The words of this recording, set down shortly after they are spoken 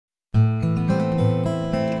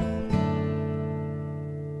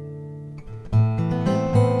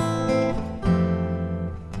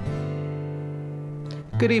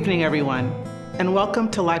Good evening, everyone, and welcome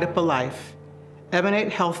to Light Up a Life,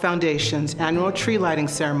 Emanate Health Foundation's annual tree lighting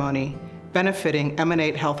ceremony benefiting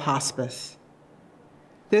Emanate Health Hospice.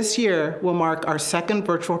 This year will mark our second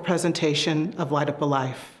virtual presentation of Light Up a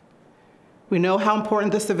Life. We know how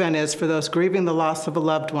important this event is for those grieving the loss of a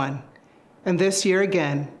loved one, and this year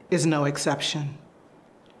again is no exception.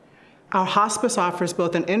 Our hospice offers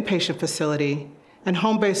both an inpatient facility and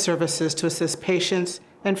home-based services to assist patients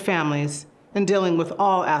and families in dealing with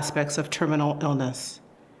all aspects of terminal illness.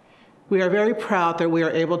 We are very proud that we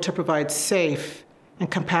are able to provide safe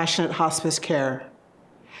and compassionate hospice care,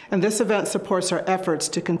 and this event supports our efforts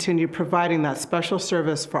to continue providing that special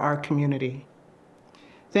service for our community.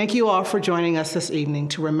 Thank you all for joining us this evening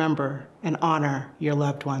to remember and honor your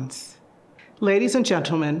loved ones. Ladies and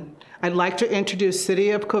gentlemen, I'd like to introduce City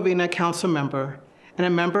of Covina Council member and a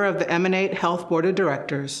member of the Emanate Health Board of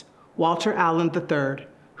Directors, Walter Allen III,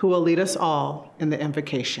 who will lead us all in the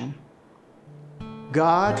invocation.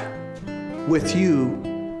 God, with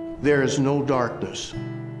you, there is no darkness.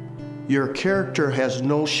 Your character has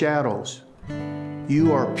no shadows.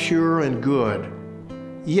 You are pure and good.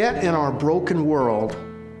 Yet in our broken world,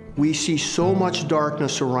 we see so much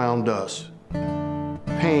darkness around us.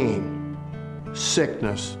 Pain,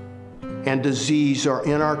 sickness, and disease are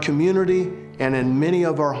in our community and in many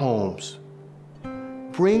of our homes.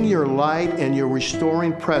 Bring your light and your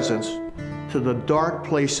restoring presence to the dark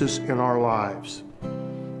places in our lives.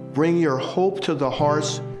 Bring your hope to the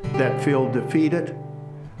hearts that feel defeated.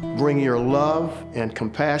 Bring your love and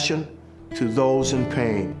compassion to those in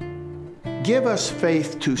pain. Give us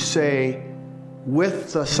faith to say,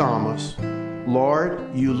 with the psalmist,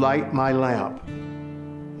 Lord, you light my lamp.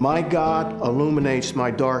 My God illuminates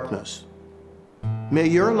my darkness. May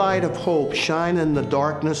your light of hope shine in the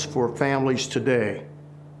darkness for families today.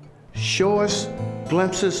 Show us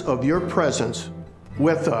glimpses of your presence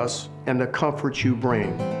with us and the comfort you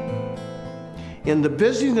bring. In the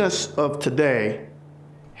busyness of today,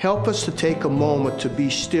 help us to take a moment to be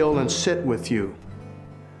still and sit with you,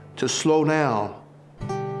 to slow down,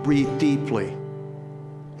 breathe deeply,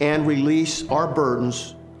 and release our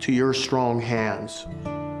burdens to your strong hands.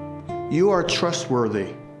 You are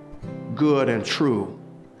trustworthy, good, and true,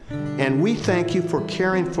 and we thank you for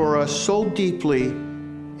caring for us so deeply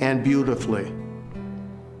and beautifully.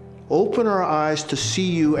 Open our eyes to see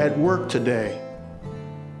you at work today.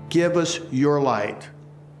 Give us your light.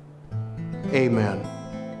 Amen.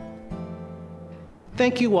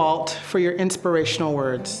 Thank you, Walt, for your inspirational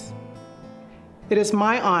words. It is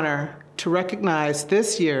my honor to recognize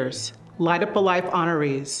this year's Light Up a Life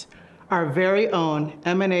honorees, our very own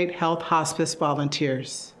Emanate Health Hospice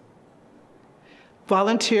Volunteers.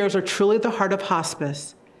 Volunteers are truly the heart of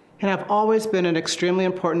hospice and have always been an extremely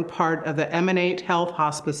important part of the Emanate Health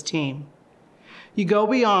Hospice team. You go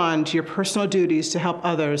beyond your personal duties to help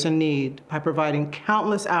others in need by providing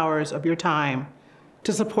countless hours of your time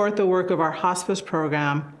to support the work of our hospice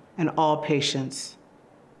program and all patients.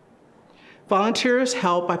 Volunteers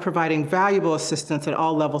help by providing valuable assistance at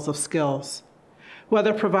all levels of skills,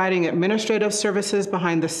 whether providing administrative services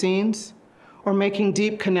behind the scenes or making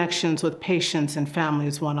deep connections with patients and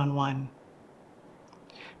families one-on-one.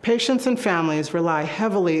 Patients and families rely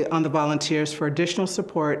heavily on the volunteers for additional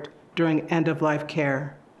support during end-of-life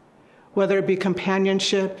care, whether it be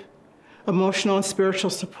companionship, emotional and spiritual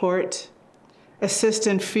support, assist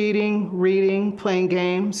in feeding, reading, playing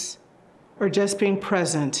games, or just being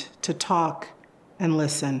present to talk and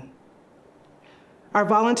listen. Our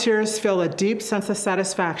volunteers feel a deep sense of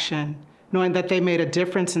satisfaction knowing that they made a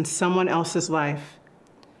difference in someone else's life,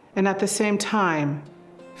 and at the same time,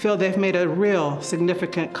 feel they've made a real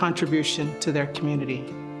significant contribution to their community.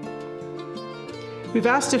 We've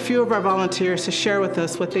asked a few of our volunteers to share with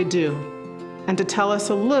us what they do and to tell us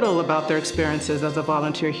a little about their experiences as a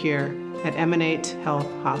volunteer here at Emanate Health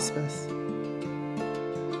Hospice.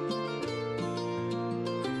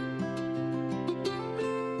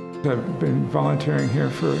 I've been volunteering here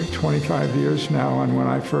for 25 years now, and when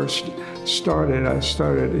I first started, I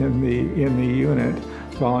started in the unit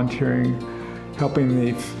volunteering,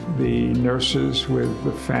 helping the nurses with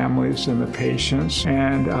the families and the patients.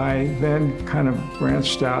 And I then kind of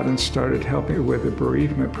branched out and started helping with the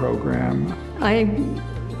bereavement program. I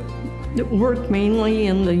work mainly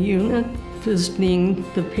in the unit, visiting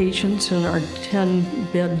the patients in our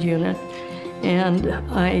 10-bed unit, and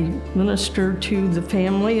I minister to the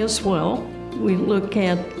family as well. We look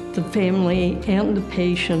at the family and the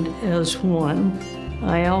patient as one.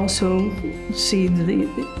 I also see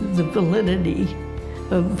the validity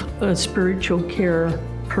of a spiritual care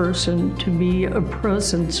person to be a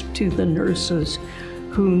presence to the nurses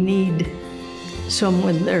who need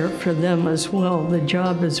someone there for them as well. The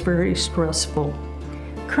job is very stressful.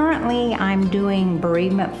 Currently, I'm doing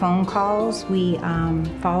bereavement phone calls. We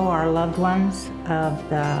follow our loved ones of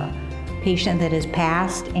the patient that has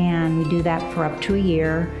passed, and we do that for up to a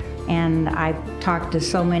year. And I've talked to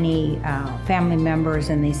so many family members,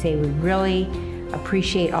 and they say we really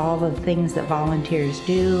appreciate all the things that volunteers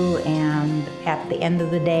do, and at the end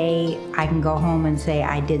of the day, I can go home and say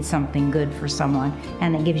I did something good for someone,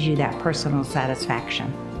 and it gives you that personal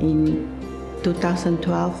satisfaction. In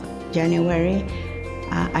 2012, January,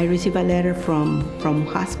 I received a letter from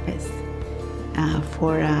hospice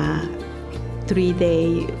for a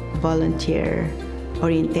 3-day volunteer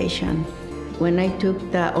orientation. When I took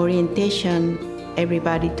the orientation,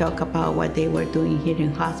 everybody talked about what they were doing here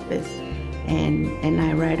in hospice, and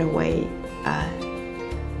I right away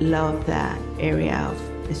loved the area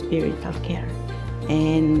of the spiritual care.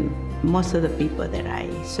 And most of the people that I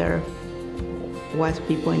served was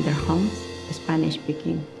people in their homes,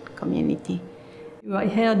 Spanish-speaking community. I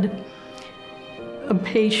had a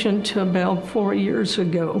patient about 4 years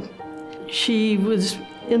ago. She was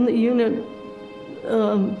in the unit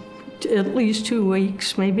at least 2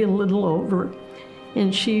 weeks, maybe a little over,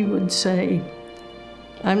 and she would say,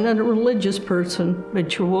 "I'm not a religious person,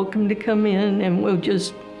 but you're welcome to come in and we'll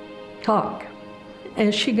just talk."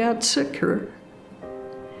 As she got sicker,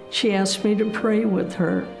 she asked me to pray with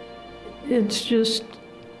her. It's just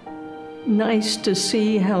nice to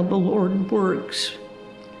see how the Lord works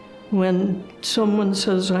when someone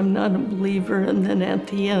says, "I'm not a believer," and then at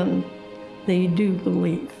the end, they do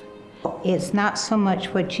believe. It's not so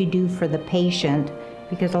much what you do for the patient,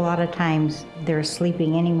 because a lot of times they're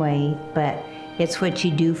sleeping anyway, but it's what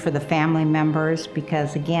you do for the family members,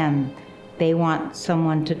 because again, they want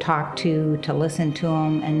someone to talk to listen to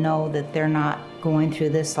them, and know that they're not going through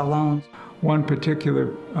this alone. One particular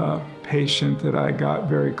patient that I got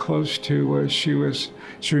very close to was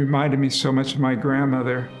she reminded me so much of my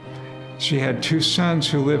grandmother. She had 2 sons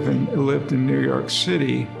who lived in New York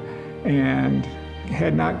City, and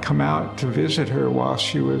had not come out to visit her while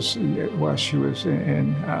she was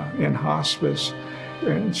in hospice.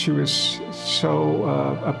 And she was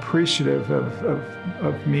so appreciative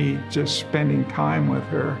of me just spending time with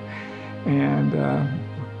her, and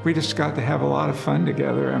we just got to have a lot of fun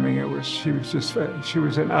together. I mean, she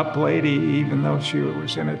was an up lady, even though she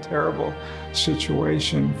was in a terrible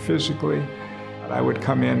situation physically. I would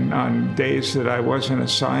come in on days that I wasn't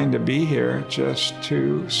assigned to be here just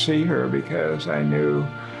to see her, because I knew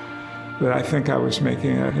that I think I was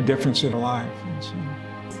making a difference in her life.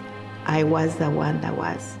 I was the one that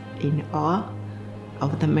was in awe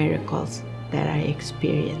of the miracles that I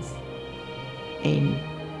experienced in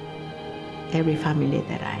every family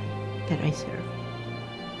that I serve.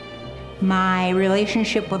 My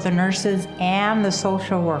relationship with the nurses and the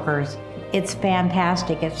social workers, it's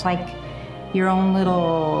fantastic. It's like your own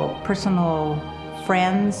little personal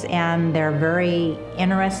friends, and they're very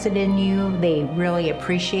interested in you. They really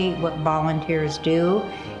appreciate what volunteers do.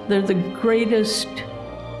 They're the greatest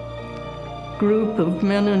group of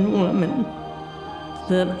men and women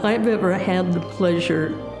that I've ever had the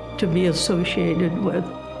pleasure to be associated with.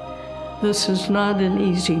 This is not an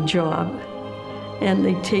easy job, and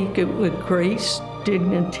they take it with grace,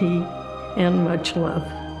 dignity, and much love.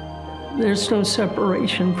 There's no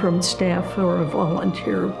separation from staff or a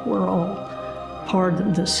volunteer. We're all part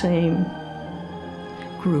of the same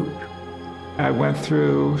group. I went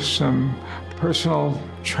through some personal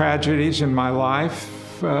tragedies in my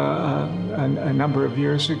life a number of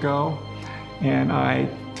years ago, and I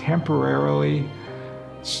temporarily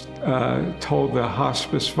told the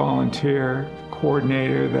hospice volunteer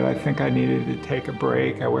coordinator that I think I needed to take a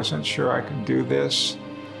break. I wasn't sure I could do this.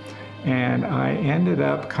 And I ended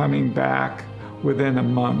up coming back within a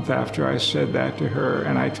month after I said that to her,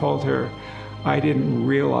 and I told her I didn't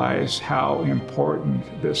realize how important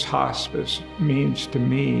this hospice means to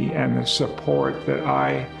me, and the support that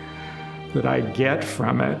I get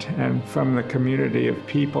from it and from the community of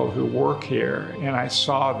people who work here. And I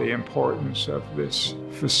saw the importance of this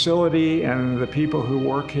facility and the people who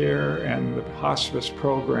work here and the hospice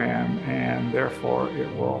program, and therefore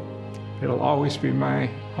it'll always be my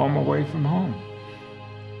home away from home.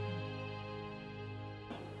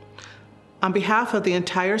 On behalf of the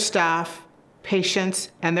entire staff,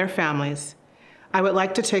 patients, and their families, I would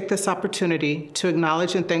like to take this opportunity to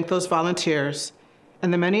acknowledge and thank those volunteers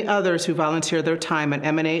and the many others who volunteer their time at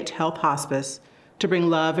Emanate Health Hospice to bring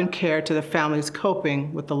love and care to the families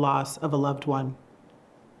coping with the loss of a loved one.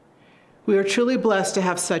 We are truly blessed to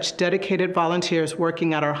have such dedicated volunteers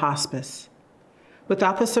working at our hospice.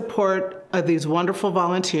 Without the support of these wonderful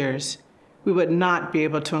volunteers, we would not be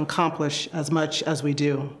able to accomplish as much as we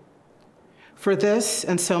do. For this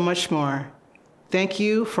and so much more, thank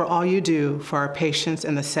you for all you do for our patients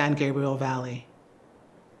in the San Gabriel Valley.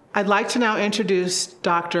 I'd like to now introduce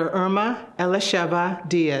Dr. Irma Elisheva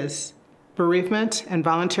Diaz, Bereavement and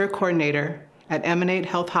Volunteer Coordinator at Emanate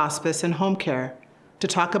Health Hospice and Home Care, to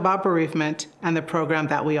talk about bereavement and the program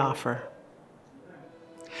that we offer.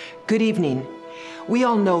 Good evening. We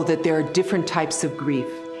all know that there are different types of grief.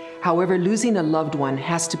 However, losing a loved one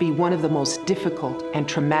has to be one of the most difficult and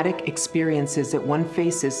traumatic experiences that one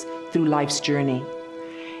faces through life's journey.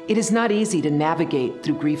 It is not easy to navigate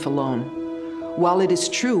through grief alone. While it is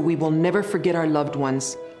true we will never forget our loved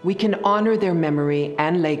ones, we can honor their memory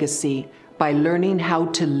and legacy by learning how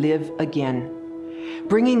to live again.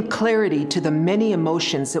 Bringing clarity to the many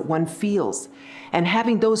emotions that one feels and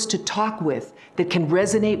having those to talk with that can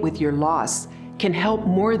resonate with your loss can help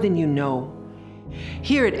more than you know.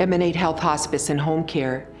 Here at Emanate Health Hospice and Home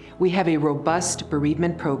Care, we have a robust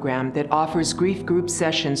bereavement program that offers grief group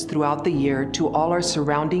sessions throughout the year to all our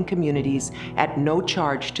surrounding communities at no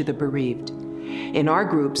charge to the bereaved. In our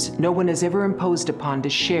groups, no one is ever imposed upon to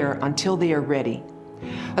share until they are ready.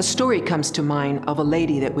 A story comes to mind of a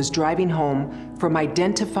lady that was driving home from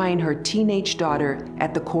identifying her teenage daughter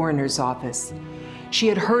at the coroner's office. She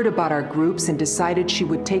had heard about our groups and decided she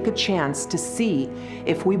would take a chance to see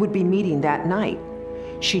if we would be meeting that night.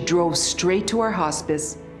 She drove straight to our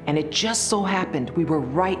hospice, and it just so happened we were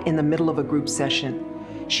right in the middle of a group session.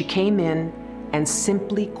 She came in and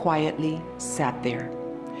simply, quietly sat there.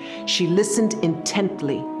 She listened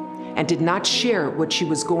intently and did not share what she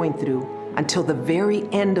was going through until the very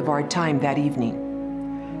end of our time that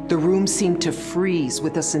evening. The room seemed to freeze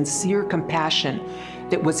with a sincere compassion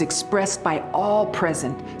that was expressed by all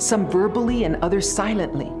present, some verbally and others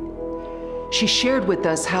silently. She shared with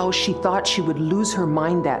us how she thought she would lose her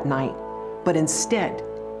mind that night, but instead,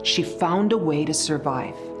 she found a way to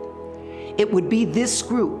survive. It would be this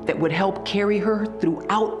group that would help carry her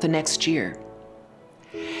throughout the next year.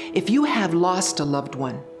 If you have lost a loved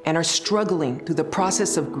one and are struggling through the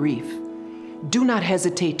process of grief, do not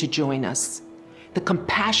hesitate to join us. The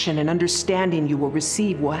compassion and understanding you will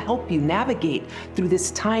receive will help you navigate through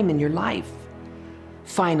this time in your life.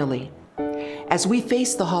 Finally, as we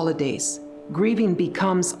face the holidays, grieving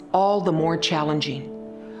becomes all the more challenging.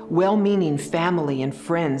 Well-meaning family and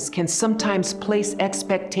friends can sometimes place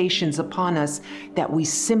expectations upon us that we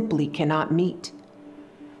simply cannot meet.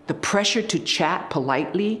 The pressure to chat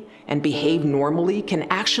politely and behave normally can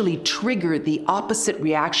actually trigger the opposite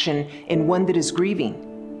reaction in one that is grieving.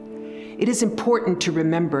 It is important to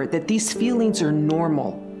remember that these feelings are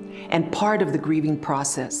normal and part of the grieving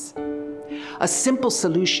process. A simple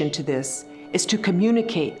solution to this is to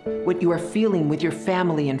communicate what you are feeling with your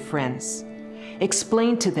family and friends.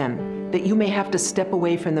 Explain to them that you may have to step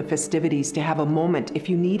away from the festivities to have a moment if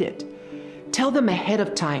you need it. Tell them ahead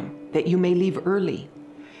of time that you may leave early.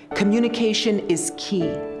 Communication is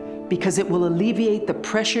key because it will alleviate the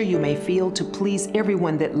pressure you may feel to please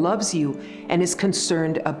everyone that loves you and is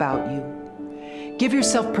concerned about you. Give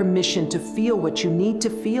yourself permission to feel what you need to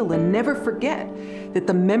feel and never forget that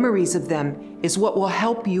the memories of them is what will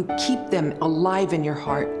help you keep them alive in your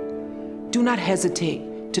heart. Do not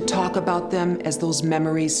hesitate to talk about them as those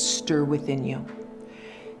memories stir within you.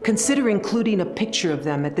 Consider including a picture of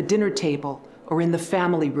them at the dinner table or in the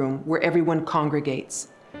family room where everyone congregates.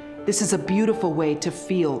 This is a beautiful way to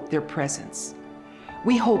feel their presence.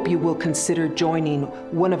 We hope you will consider joining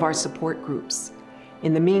one of our support groups.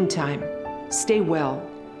 In the meantime, stay well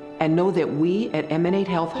and know that we at Emanate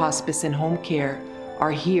Health Hospice and Home Care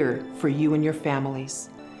are here for you and your families.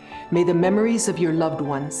 May the memories of your loved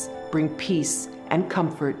ones bring peace and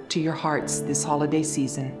comfort to your hearts this holiday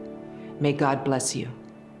season. May God bless you.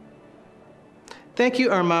 Thank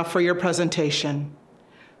you, Irma, for your presentation.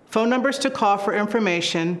 Phone numbers to call for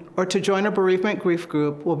information or to join a bereavement grief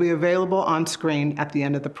group will be available on screen at the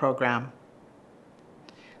end of the program.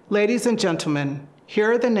 Ladies and gentlemen,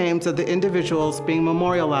 here are the names of the individuals being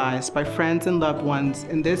memorialized by friends and loved ones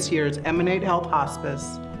in this year's Emanate Health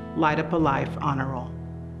Hospice Light Up a Life Honor Roll.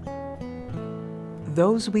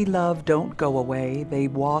 Those we love don't go away, they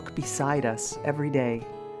walk beside us every day.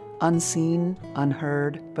 Unseen,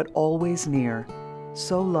 unheard, but always near.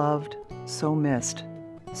 So loved, so missed,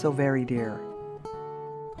 so very dear.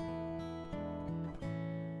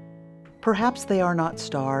 Perhaps they are not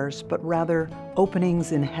stars, but rather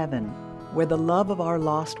openings in heaven, where the love of our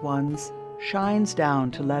lost ones shines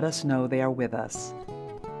down to let us know they are with us.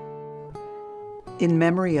 In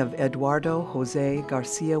memory of Eduardo Jose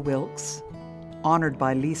Garcia Wilkes, honored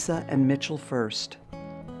by Lisa and Mitchell First.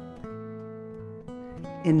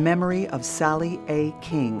 In memory of Sally A.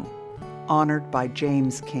 King, honored by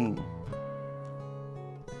James King.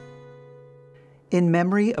 In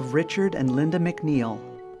memory of Richard and Linda McNeil,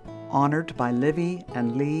 honored by Livy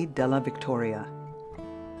and Lee Della Victoria.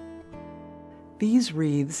 These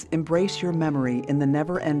wreaths embrace your memory in the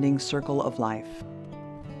never-ending circle of life.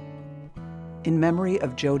 In memory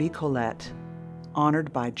of Jody Collette,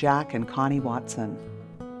 honored by Jack and Connie Watson.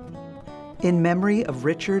 In memory of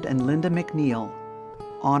Richard and Linda McNeil,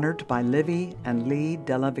 honored by Livy and Lee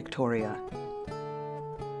Della Victoria.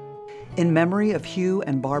 In memory of Hugh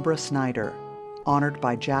and Barbara Snyder, honored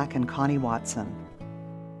by Jack and Connie Watson.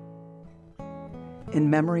 In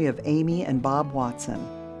memory of Amy and Bob Watson,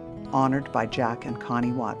 honored by Jack and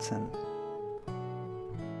Connie Watson.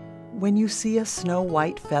 When you see a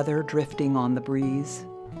snow-white feather drifting on the breeze,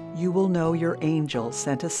 you will know your angel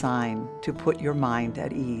sent a sign to put your mind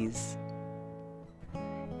at ease.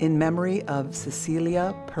 In memory of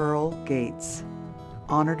Cecilia Pearl Gates,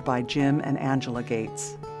 honored by Jim and Angela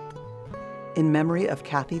Gates. In memory of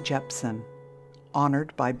Kathy Jepson,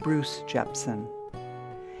 honored by Bruce Jepson.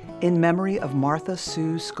 In memory of Martha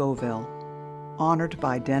Sue Scoville, honored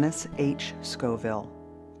by Dennis H. Scoville.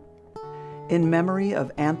 In memory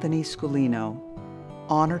of Anthony Scolino,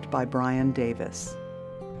 honored by Brian Davis.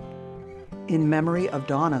 In memory of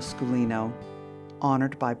Donna Scolino,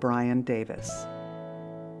 honored by Brian Davis.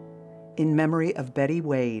 In memory of Betty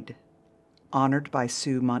Wade, honored by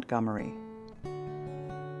Sue Montgomery.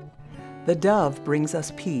 The dove brings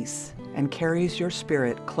us peace and carries your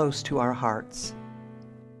spirit close to our hearts.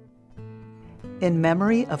 In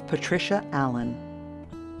memory of Patricia Allen.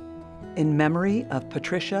 In memory of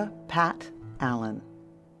Patricia Pat Allen.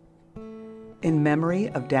 In memory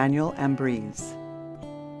of Daniel Ambrose.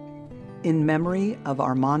 In memory of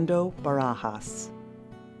Armando Barajas.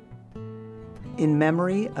 In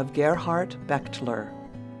memory of Gerhard Bechtler.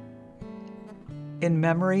 In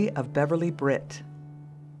memory of Beverly Britt.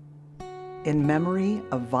 In memory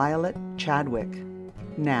of Violet Chadwick,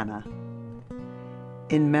 Nana.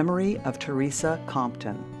 In memory of Teresa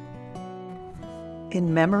Compton.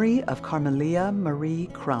 In memory of Carmelia Marie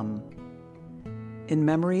Crum. In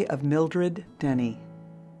memory of Mildred Denny.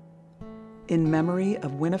 In memory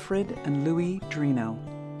of Winifred and Louis Drino.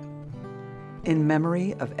 In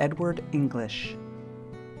memory of Edward English.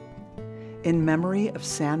 In memory of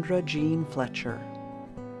Sandra Jean Fletcher.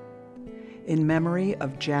 In memory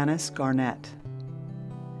of Janice Garnett.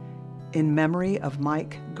 In memory of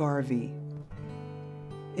Mike Garvey.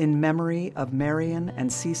 In memory of Marion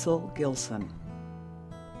and Cecil Gilson.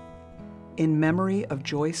 In memory of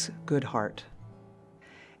Joyce Goodhart.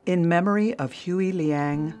 In memory of Huey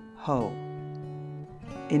Liang Ho.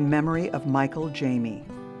 In memory of Michael Jamie.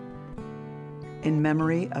 In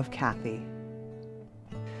memory of Kathy.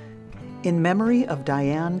 In memory of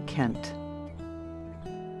Diane Kent.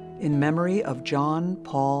 In memory of John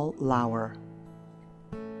Paul Lauer.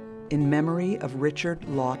 In memory of Richard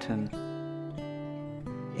Lawton.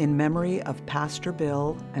 In memory of Pastor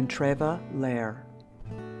Bill and Treva Lair.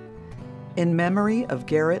 In memory of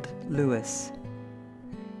Garrett Lewis.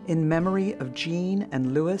 In memory of Jean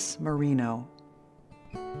and Louis Marino.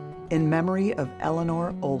 In memory of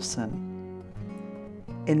Eleanor Olson.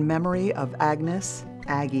 In memory of Agnes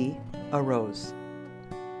Aggie Arose.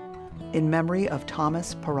 In memory of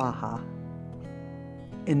Thomas Paraha.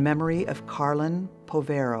 In memory of Carlin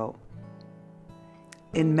Povero.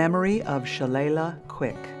 In memory of Shalala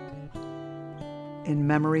Quick. In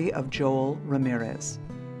memory of Joel Ramirez.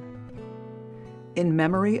 In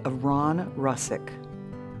memory of Ron Russick.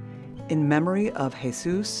 In memory of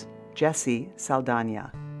Jesus Jesse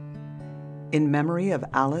Saldana. In memory of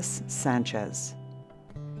Alice Sanchez.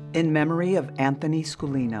 In memory of Anthony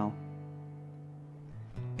Scolino.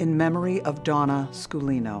 In memory of Donna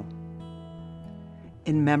Scolino.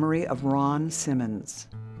 In memory of Ron Simmons.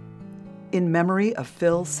 In memory of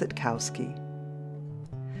Phil Sitkowski.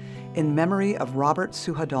 In memory of Robert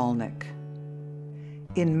Suhadolnik.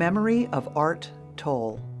 In memory of Art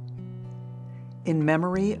Toll. In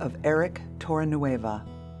memory of Eric Torrenueva.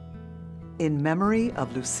 In memory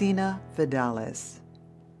of Lucina Vidales.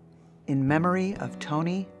 In memory of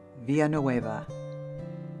Tony Villanueva.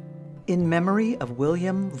 In memory of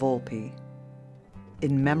William Volpe.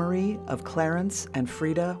 In memory of Clarence and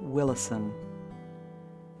Frida Willison.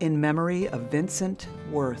 In memory of Vincent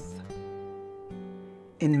Worth.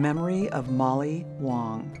 In memory of Molly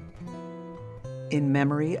Wong. In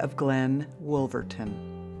memory of Glenn Wolverton.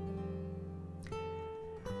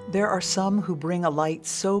 There are some who bring a light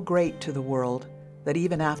so great to the world that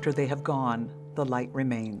even after they have gone, the light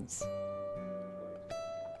remains.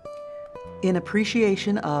 In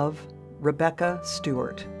appreciation of Rebecca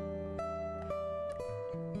Stewart.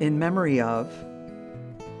 In memory of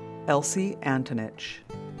Elsie Antonich,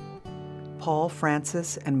 Paul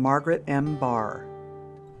Francis and Margaret M. Barr,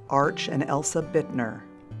 Arch and Elsa Bittner,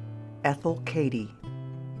 Ethel Cady,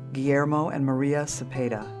 Guillermo and Maria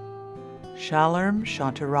Cepeda, Shalom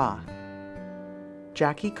Shantara,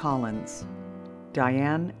 Jackie Collins,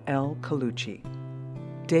 Diane L. Colucci,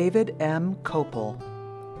 David M. Kopel,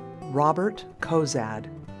 Robert Kozad,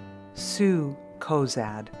 Sue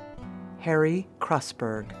Kozad, Harry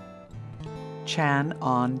Krusberg, Chan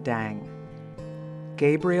On Dang,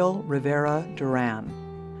 Gabriel Rivera Duran,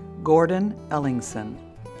 Gordon Ellingson,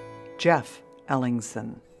 Jeff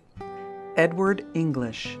Ellingson, Edward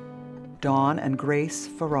English, Dawn and Grace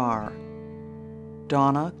Farrar,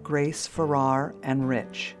 Donna Grace Farrar and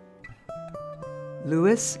Rich,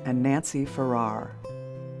 Louis and Nancy Farrar,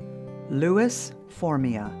 Louis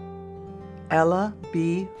Formia, Ella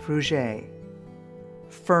B. Fruget,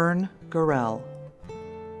 Fern Gurrell,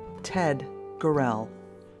 Ted Gurrell,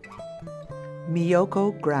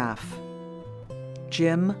 Miyoko Graff,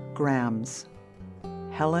 Jim Grams,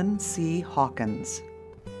 Helen C. Hawkins,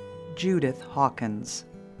 Judith Hawkins,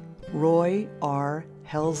 Roy R.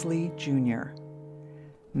 Helsley Jr.,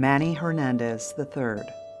 Manny Hernandez III,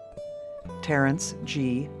 Terrence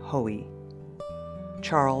G. Hoey,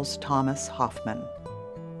 Charles Thomas Hoffman,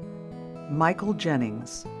 Michael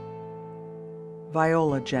Jennings,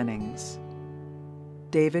 Viola Jennings,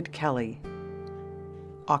 David Kelly,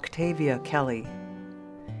 Octavia Kelly,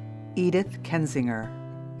 Edith Kensinger,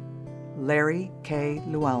 Larry K.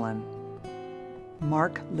 Llewellyn,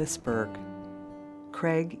 Mark Lisberg,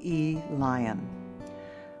 Craig E. Lyon,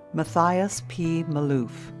 Matthias P.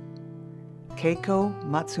 Maloof, Keiko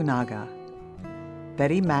Matsunaga,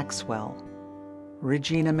 Betty Maxwell,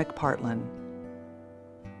 Regina McPartlin,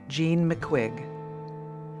 Jean McQuigg,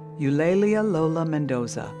 Eulalia Lola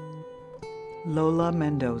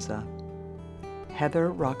Mendoza,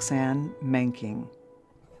 Heather Roxanne Menking,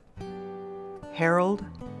 Harold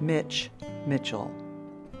Mitch Mitchell,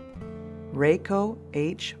 Reiko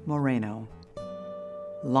H. Moreno,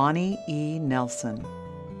 Lonnie E. Nelson,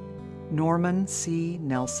 Norman C.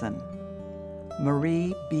 Nelson,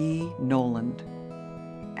 Marie B. Noland,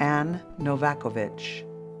 Ann Novakovich,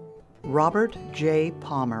 Robert J.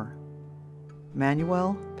 Palmer,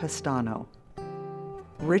 Manuel Pestano,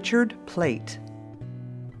 Richard Plate,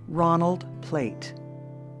 Ronald Plate,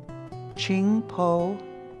 Ching Po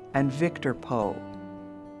and Victor Po,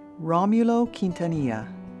 Romulo Quintanilla,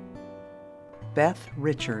 Beth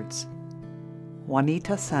Richards,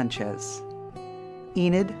 Juanita Sanchez,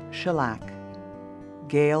 Enid Shellac,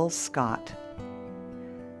 Gail Scott,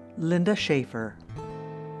 Linda Schaefer,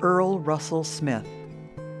 Earl Russell Smith,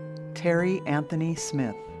 Terry Anthony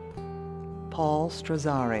Smith, Paul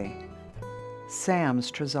Strazzare, Sam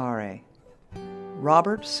Strazzare,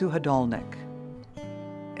 Robert Suhadolnik,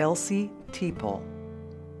 Elsie Teeple,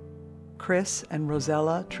 Chris and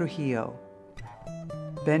Rosella Trujillo,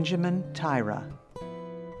 Benjamin Tyra,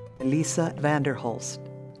 Elisa Vanderhulst,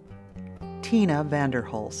 Tina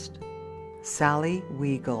Vanderhulst, Sally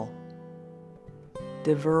Weigel,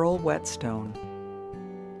 Deverl Whetstone,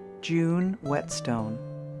 June Whetstone,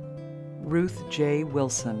 Ruth J.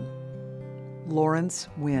 Wilson, Lawrence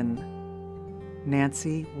Wynn,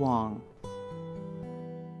 Nancy Wong.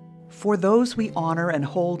 For those we honor and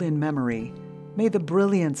hold in memory, may the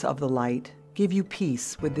brilliance of the light give you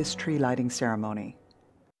peace with this tree lighting ceremony.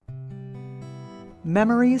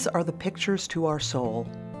 Memories are the pictures to our soul.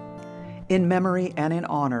 In memory and in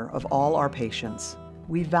honor of all our patients,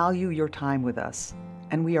 we value your time with us,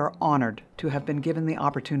 and we are honored to have been given the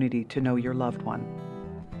opportunity to know your loved one.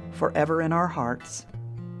 Forever in our hearts,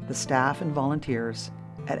 the staff and volunteers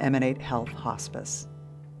at Emanate Health Hospice.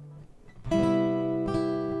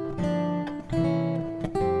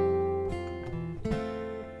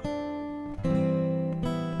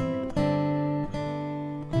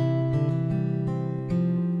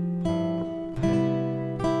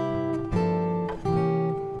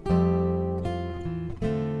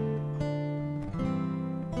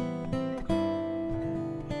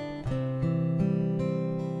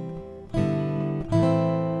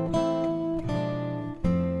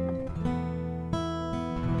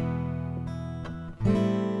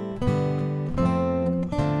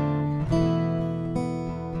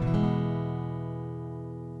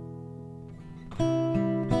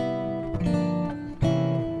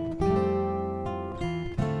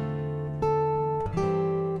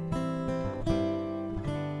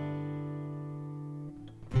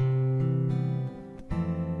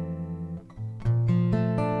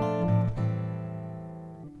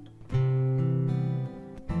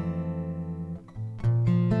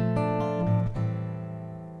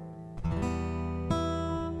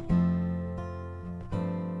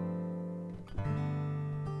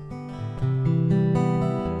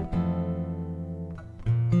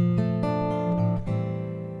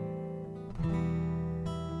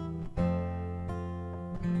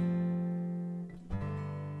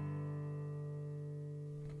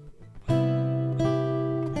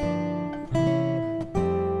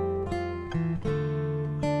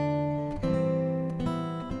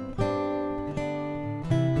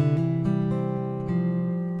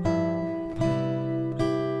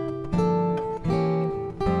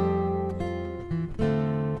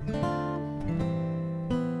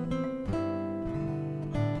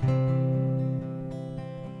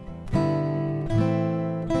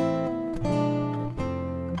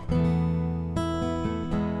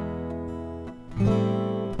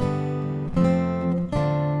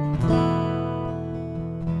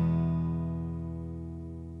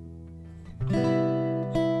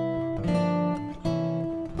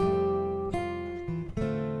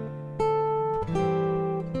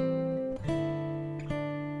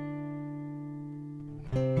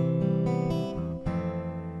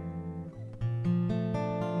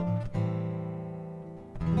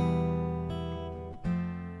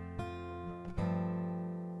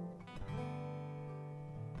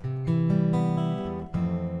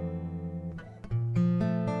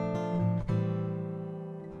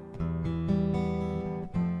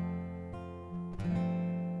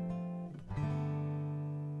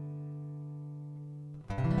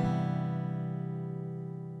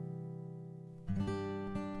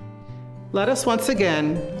 Let us once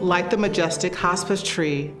again light the majestic hospice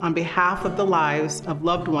tree on behalf of the lives of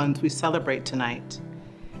loved ones we celebrate tonight,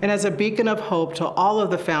 and as a beacon of hope to all of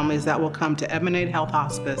the families that will come to Emanate Health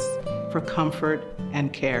Hospice for comfort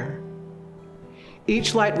and care.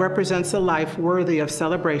 Each light represents a life worthy of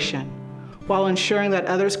celebration, while ensuring that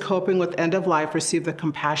others coping with end of life receive the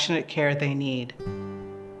compassionate care they need.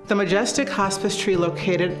 The majestic hospice tree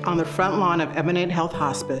located on the front lawn of Emanate Health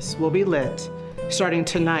Hospice will be lit starting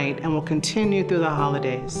tonight and will continue through the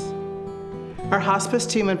holidays. Our hospice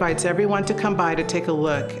team invites everyone to come by to take a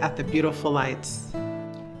look at the beautiful lights.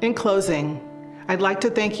 In closing, I'd like to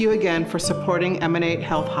thank you again for supporting Emanate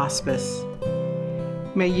Health Hospice.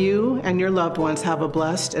 May you and your loved ones have a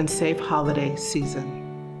blessed and safe holiday season.